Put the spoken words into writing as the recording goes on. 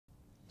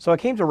So I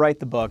came to write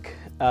the book,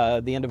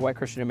 The End of White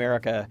Christian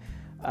America,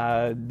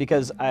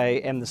 because I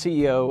am the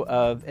CEO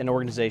of an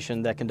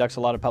organization that conducts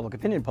a lot of public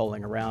opinion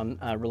polling around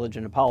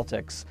religion and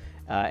politics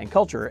and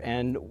culture.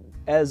 And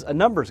as a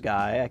numbers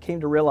guy, I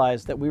came to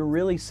realize that we were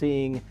really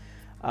seeing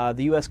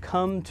the U.S.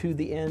 come to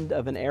the end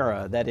of an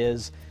era that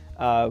is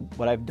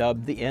what I've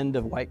dubbed the end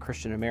of white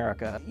Christian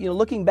America. You know,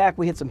 looking back,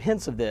 we had some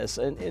hints of this.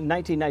 In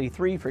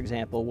 1993, for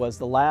example, was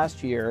the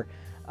last year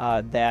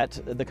that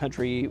the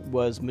country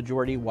was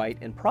majority white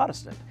and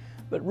Protestant.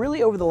 But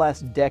really over the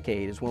last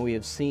decade is when we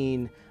have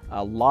seen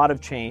a lot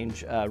of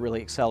change really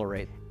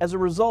accelerate. As a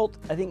result,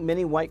 I think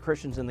many white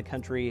Christians in the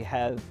country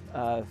have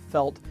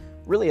felt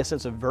really a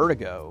sense of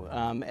vertigo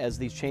as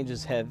these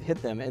changes have hit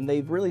them, and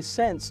they've really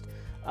sensed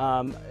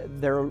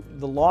the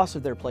loss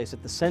of their place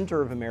at the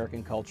center of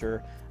American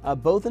culture,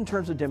 both in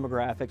terms of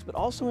demographics, but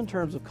also in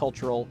terms of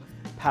cultural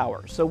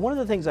power. So one of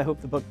the things I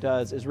hope the book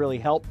does is really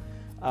help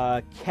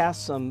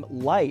cast some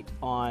light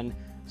on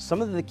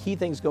some of the key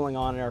things going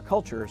on in our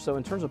culture. So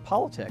in terms of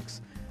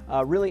politics,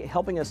 really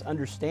helping us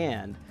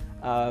understand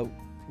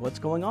what's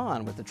going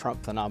on with the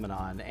Trump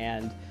phenomenon,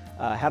 and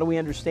how do we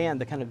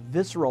understand the kind of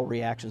visceral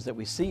reactions that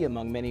we see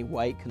among many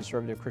white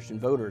conservative Christian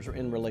voters or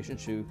in relation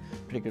to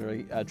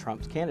particularly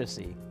Trump's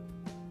candidacy.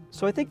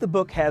 So I think the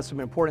book has some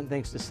important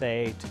things to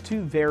say to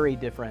two very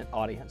different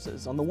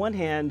audiences. On the one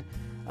hand,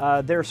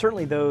 there are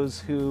certainly those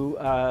who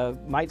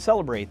might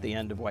celebrate the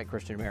end of white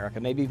Christian America,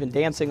 maybe even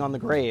dancing on the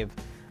grave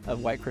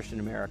of white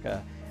Christian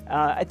America.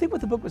 I think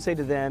what the book would say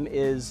to them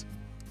is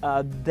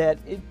that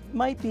it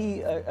might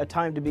be a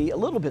time to be a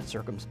little bit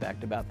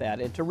circumspect about that,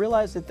 and to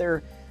realize that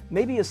there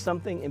maybe is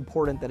something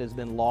important that has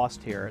been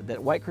lost here, that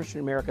white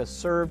Christian America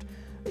served,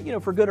 you know,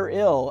 for good or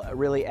ill,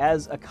 really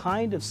as a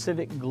kind of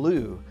civic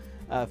glue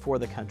for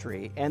the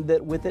country, and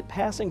that with it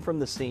passing from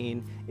the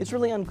scene, it's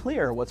really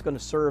unclear what's going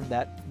to serve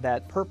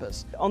that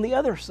purpose. On the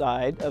other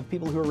side of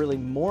people who are really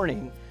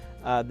mourning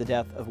the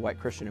death of white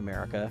Christian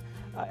America,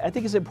 I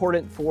think it's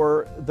important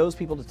for those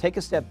people to take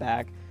a step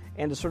back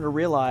and to sort of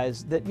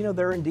realize that, you know,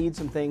 there are indeed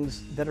some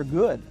things that are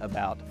good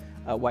about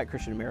white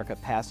Christian America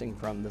passing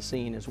from the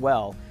scene as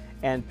well.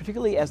 And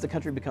particularly as the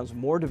country becomes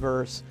more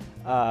diverse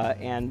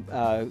and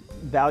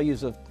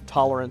values of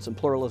tolerance and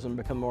pluralism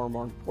become more and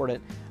more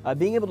important,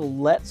 being able to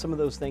let some of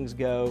those things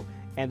go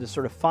and to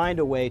sort of find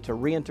a way to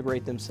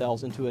reintegrate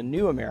themselves into a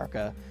new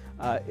America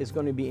is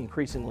going to be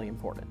increasingly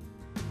important.